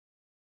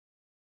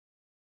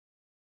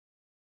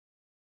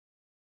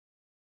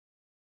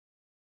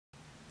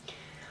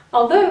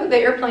Although the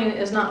airplane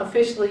is not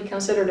officially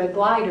considered a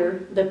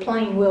glider, the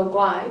plane will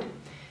glide.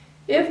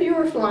 If you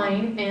are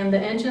flying and the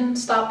engine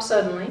stops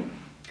suddenly,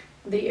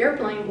 the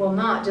airplane will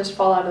not just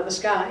fall out of the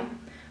sky.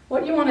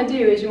 What you want to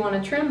do is you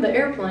want to trim the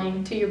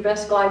airplane to your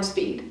best glide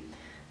speed.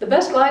 The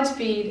best glide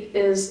speed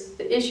is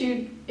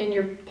issued in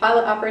your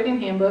pilot operating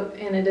handbook,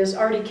 and it is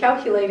already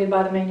calculated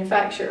by the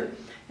manufacturer.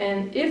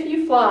 And if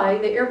you fly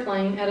the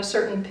airplane at a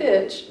certain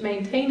pitch,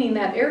 maintaining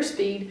that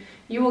airspeed,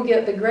 you will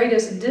get the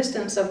greatest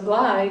distance of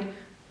glide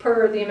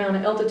per the amount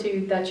of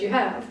altitude that you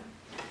have.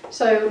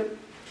 So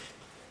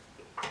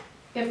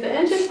if the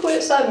engine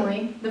quit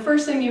suddenly, the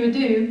first thing you would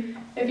do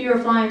if you were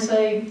flying,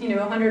 say,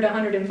 100 to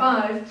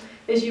 105,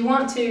 is you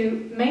want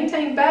to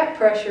maintain back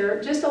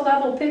pressure, just a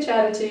level pitch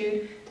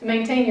attitude to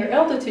maintain your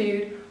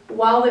altitude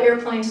while the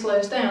airplane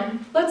slows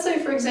down. Let's say,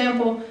 for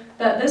example,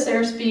 that this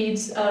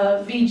airspeed's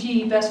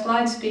VG, best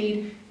glide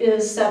speed,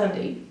 is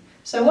 70.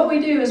 So what we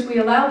do is we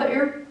allow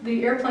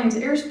the airplane's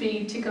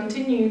airspeed to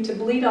continue to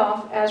bleed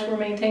off as we're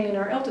maintaining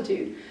our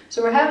altitude.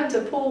 So we're having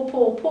to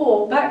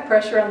pull back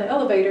pressure on the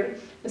elevator.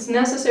 It's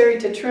necessary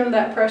to trim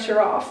that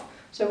pressure off.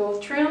 So we'll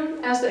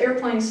trim as the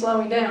airplane's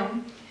slowing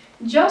down.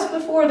 Just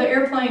before the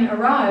airplane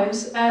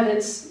arrives at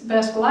its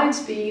best glide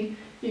speed,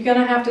 you're going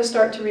to have to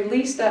start to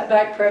release that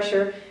back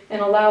pressure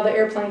and allow the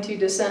airplane to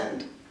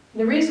descend.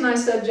 The reason I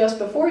said just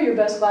before your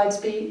best glide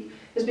speed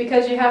is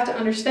because you have to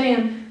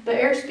understand the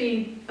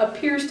airspeed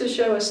appears to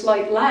show a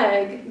slight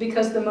lag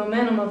because the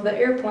momentum of the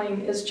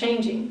airplane is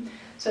changing.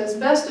 So it's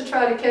best to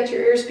try to catch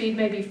your airspeed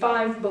maybe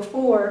 5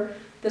 before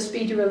the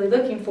speed you're really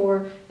looking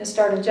for and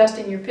start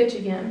adjusting your pitch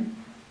again.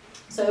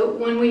 So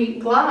when we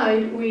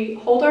glide, we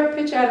hold our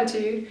pitch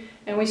attitude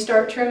and we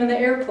start trimming the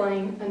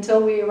airplane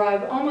until we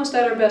arrive almost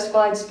at our best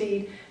glide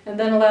speed, and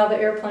then allow the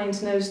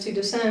airplane's nose to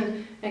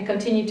descend and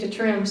continue to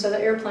trim so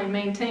the airplane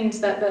maintains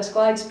that best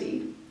glide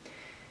speed.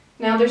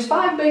 Now there's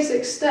 5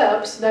 basic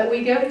steps that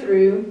we go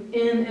through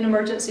in an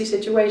emergency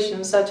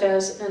situation, such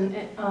as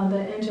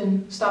the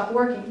engine stopped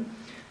working.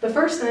 The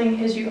first thing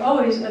is you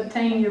always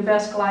obtain your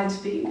best glide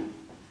speed.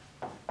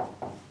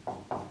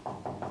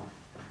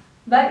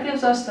 That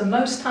gives us the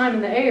most time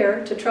in the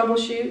air to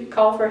troubleshoot,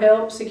 call for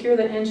help, secure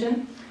the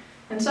engine,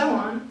 and so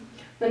on.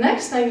 The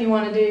next thing you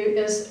want to do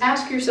is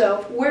ask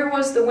yourself, where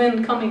was the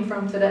wind coming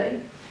from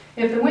today?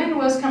 If the wind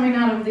was coming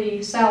out of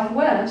the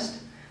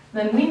southwest,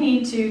 then we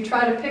need to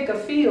try to pick a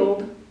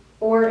field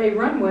or a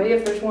runway,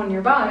 if there's one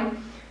nearby.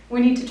 We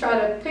need to try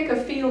to pick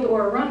a field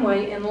or a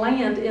runway and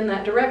land in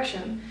that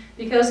direction.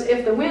 Because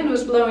if the wind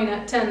was blowing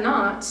at 10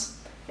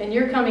 knots and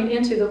you're coming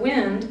into the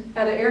wind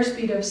at an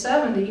airspeed of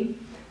 70,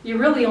 you're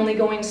really only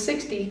going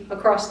 60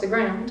 across the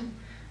ground.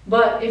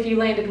 But if you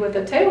landed with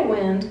a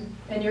tailwind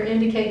and you're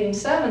indicating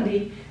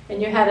 70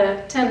 and you had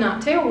a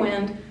 10-knot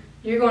tailwind,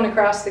 you're going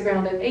across the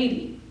ground at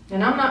 80.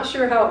 And I'm not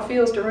sure how it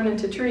feels to run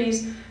into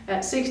trees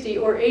at 60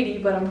 or 80,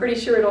 but I'm pretty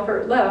sure it'll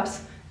hurt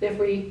less if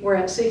we were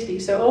at 60.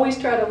 So always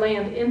try to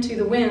land into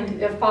the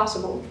wind if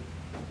possible.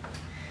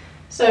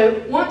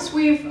 So once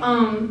we've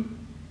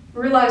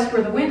realized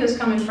where the wind is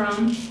coming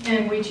from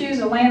and we choose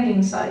a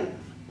landing site,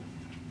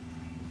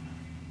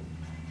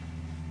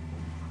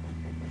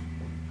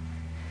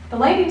 the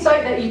landing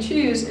site that you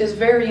choose is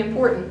very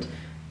important.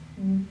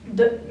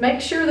 Make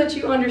sure that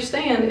you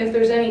understand if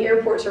there's any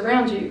airports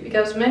around you,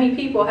 because many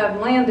people have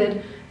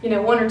landed 1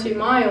 or 2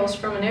 miles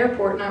from an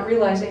airport not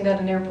realizing that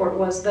an airport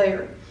was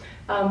there.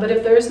 But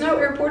if there's no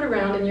airport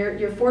around and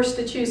you're forced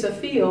to choose a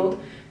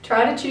field,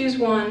 try to choose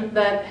one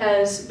that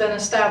has been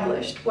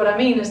established. What I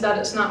mean is that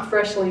it's not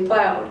freshly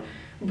plowed.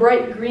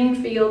 Bright green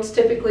fields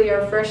typically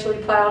are freshly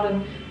plowed,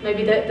 and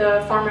maybe that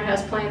the farmer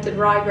has planted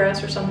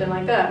ryegrass or something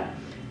like that.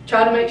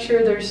 Try to make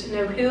sure there's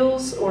no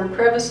hills or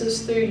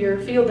crevices through your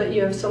field that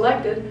you have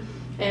selected,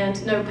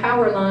 and no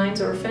power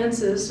lines or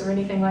fences or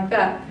anything like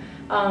that.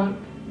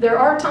 There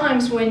are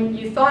times when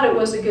you thought it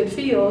was a good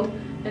field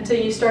until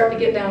you start to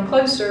get down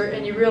closer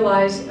and you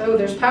realize, oh,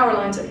 there's power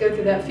lines that go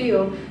through that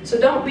field. So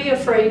don't be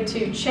afraid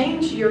to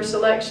change your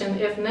selection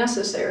if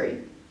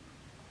necessary.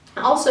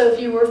 Also, if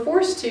you were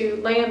forced to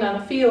land on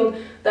a field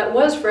that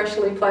was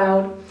freshly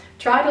plowed,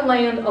 try to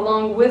land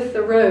along with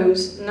the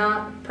rows,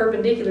 not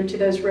perpendicular to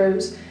those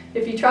rows.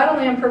 If you try to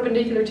land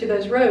perpendicular to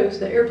those rows,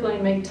 the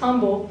airplane may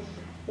tumble,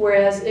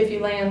 whereas if you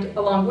land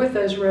along with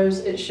those rows,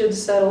 it should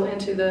settle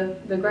into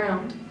the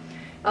ground.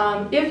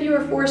 If you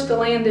were forced to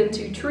land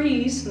into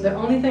trees, the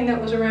only thing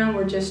that was around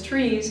were just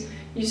trees,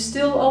 you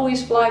still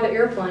always fly the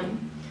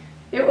airplane.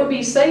 It would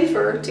be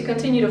safer to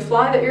continue to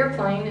fly the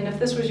airplane, and if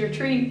this was your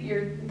tree,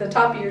 the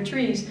top of your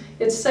trees,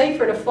 it's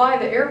safer to fly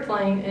the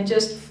airplane and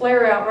just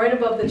flare out right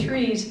above the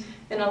trees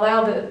and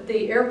allow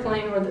the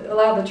airplane or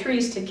allow the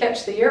trees to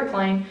catch the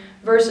airplane,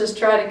 versus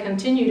try to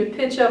continue to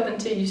pitch up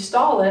until you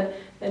stall it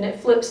and it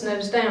flips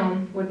nose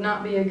down. Would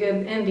not be a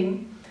good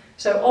ending.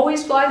 So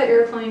always fly the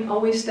airplane,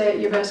 always stay at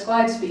your best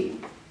glide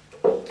speed.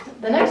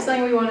 The next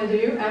thing we want to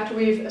do after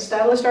we've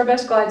established our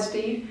best glide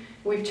speed,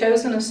 we've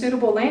chosen a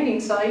suitable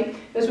landing site,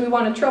 is we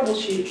want to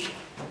troubleshoot.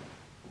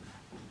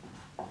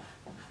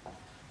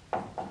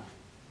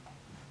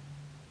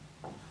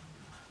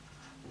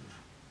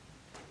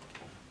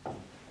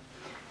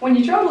 When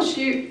you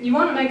troubleshoot, you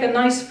want to make a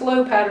nice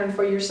flow pattern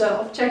for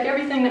yourself. Check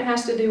everything that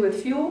has to do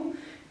with fuel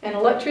and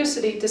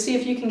electricity to see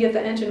if you can get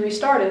the engine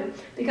restarted,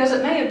 because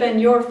it may have been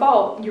your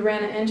fault. You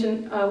ran an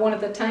engine, one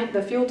of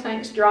the fuel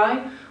tanks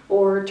dry,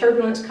 or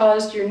turbulence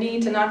caused your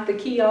knee to knock the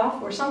key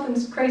off, or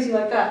something crazy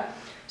like that.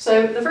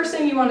 So the first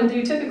thing you want to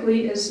do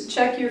typically is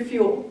check your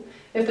fuel.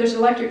 If there's an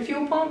electric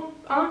fuel pump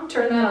on,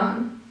 turn that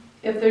on.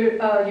 If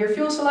your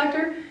fuel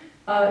selector,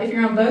 if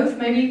you're on both,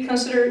 maybe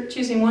consider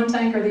choosing one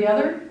tank or the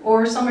other,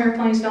 or some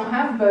airplanes don't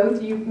have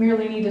both. You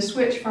merely need to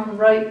switch from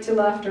right to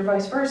left or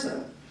vice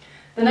versa.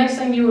 The next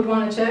thing you would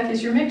want to check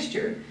is your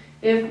mixture.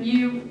 If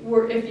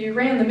you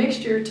ran the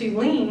mixture too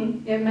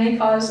lean, it may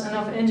cause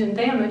enough engine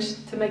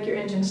damage to make your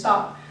engine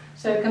stop.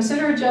 So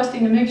consider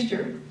adjusting the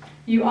mixture.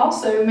 You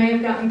also may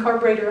have gotten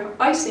carburetor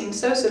icing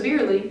so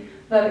severely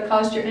that it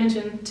caused your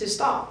engine to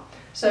stop.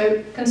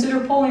 So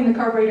consider pulling the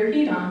carburetor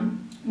heat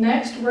on.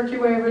 Next, work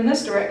your way over in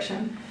this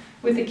direction.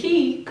 With the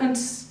key,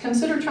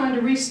 consider trying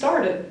to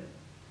restart it,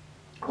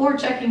 or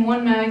checking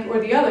one mag or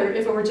the other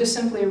if it were just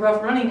simply a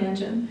rough running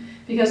engine,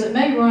 because it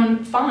may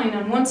run fine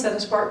on one set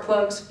of spark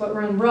plugs but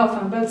run rough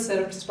on both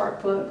sets of spark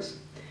plugs.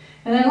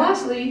 And then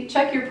lastly,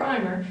 check your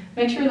primer.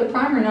 Make sure the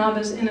primer knob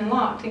is in and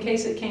locked in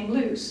case it came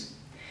loose.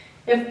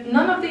 If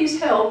none of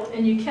these helped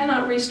and you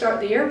cannot restart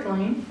the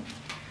airplane,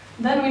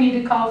 then we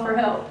need to call for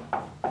help.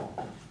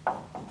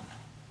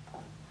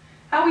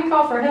 How we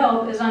call for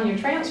help is on your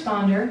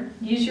transponder.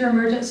 Use your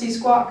emergency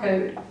squawk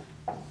code,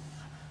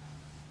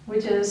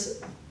 which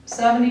is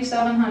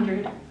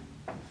 7700.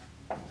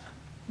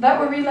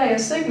 That will relay a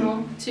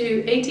signal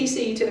to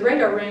ATC, to the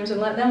radar rooms, and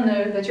let them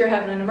know that you're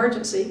having an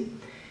emergency.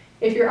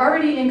 If you're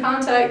already in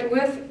contact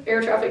with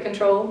air traffic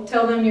control,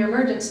 tell them your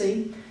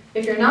emergency.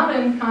 If you're not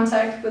in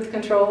contact with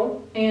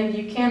control and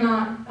you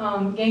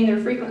cannot gain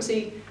their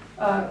frequency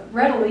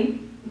readily,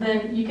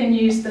 then you can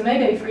use the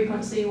Mayday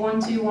frequency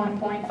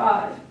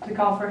 121.5 to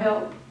call for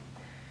help.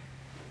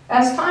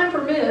 As time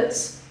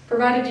permits,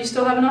 provided you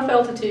still have enough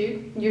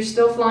altitude, you're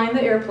still flying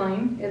the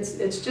airplane,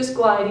 it's just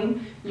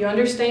gliding, you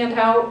understand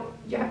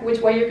which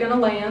way you're going to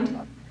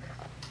land.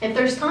 If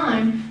there's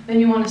time, then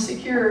you want to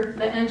secure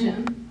the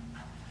engine.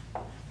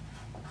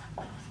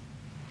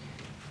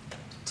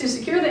 To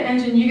secure the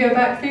engine, you go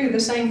back through the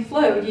same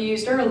flow you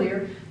used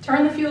earlier.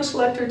 Turn the fuel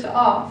selector to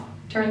off,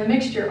 turn the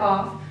mixture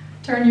off,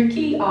 turn your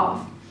key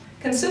off.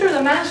 Consider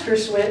the master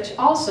switch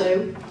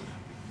also,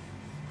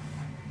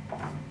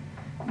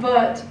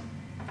 but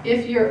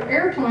if your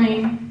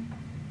airplane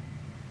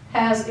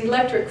has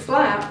electric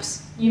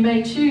flaps, you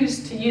may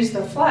choose to use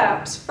the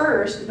flaps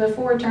first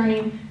before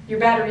turning your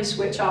battery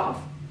switch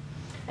off.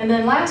 And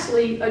then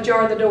lastly,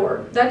 ajar the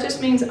door. That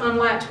just means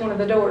unlatch one of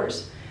the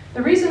doors.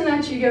 The reason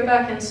that you go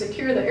back and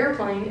secure the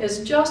airplane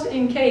is just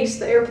in case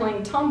the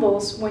airplane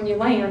tumbles when you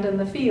land in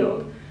the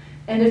field.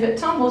 And if it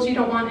tumbles, you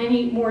don't want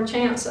any more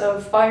chance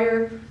of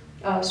fire,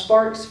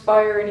 sparks,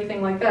 fire,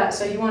 anything like that.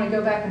 So you want to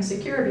go back and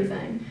secure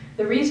everything.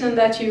 The reason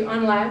that you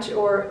unlatch,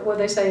 or what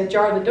they say,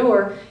 ajar the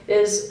door,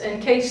 is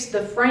in case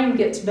the frame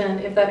gets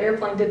bent, if that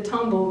airplane did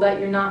tumble, that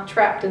you're not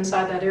trapped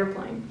inside that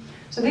airplane.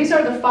 So these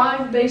are the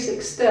 5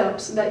 basic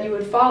steps that you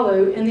would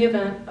follow in the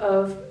event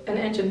of an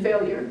engine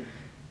failure.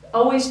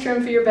 Always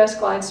trim for your best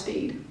glide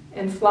speed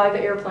and fly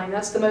the airplane.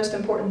 That's the most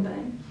important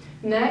thing.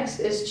 Next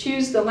is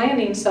choose the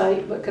landing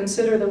site, but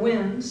consider the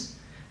winds.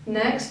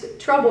 Next,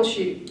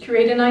 troubleshoot.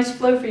 Create a nice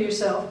flow for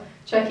yourself,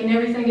 checking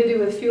everything to do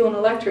with fuel and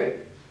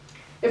electric.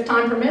 If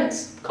time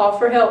permits, call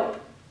for help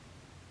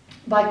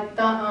by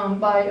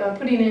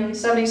putting in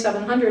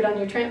 7700 on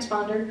your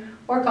transponder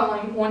or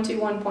calling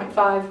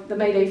 121.5, the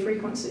Mayday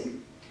frequency.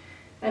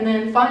 And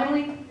then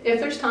finally, if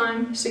there's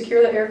time,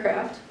 secure the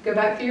aircraft. Go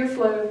back through your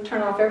flow,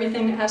 turn off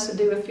everything that has to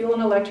do with fuel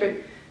and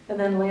electric, and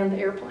then land the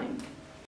airplane.